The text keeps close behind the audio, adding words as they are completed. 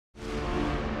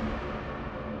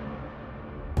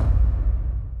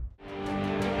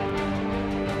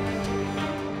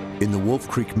In the Wolf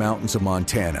Creek Mountains of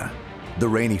Montana, the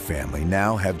Raney family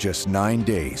now have just 9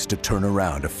 days to turn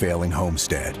around a failing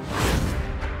homestead.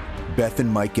 Beth and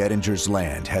Mike Ettingers'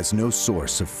 land has no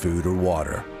source of food or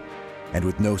water, and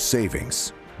with no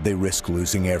savings, they risk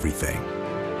losing everything.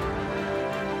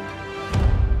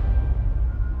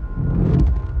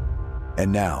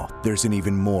 And now, there's an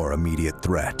even more immediate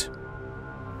threat.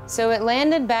 So it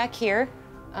landed back here,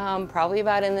 probably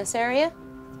about in this area.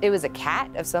 It was a cat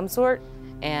of some sort,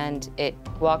 and it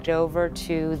walked over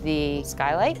to the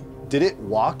skylight. Did it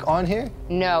walk on here?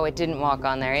 No, it didn't walk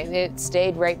on there. It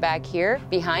stayed right back here,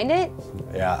 behind it.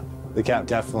 Yeah, the cat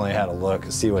definitely had a look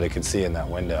to see what it could see in that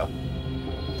window.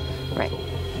 Right.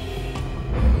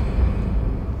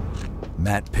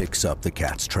 Matt picks up the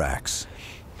cat's tracks.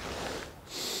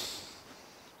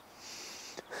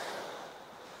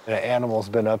 An animal's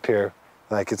been up here,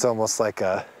 like it's almost like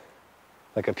a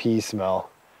pea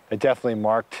smell. It definitely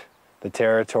marked the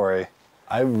territory.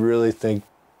 I really think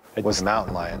it was a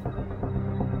mountain lion.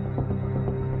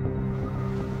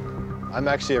 I'm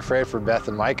actually afraid for Beth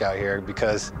and Mike out here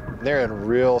because they're in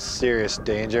real serious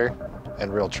danger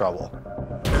and real trouble.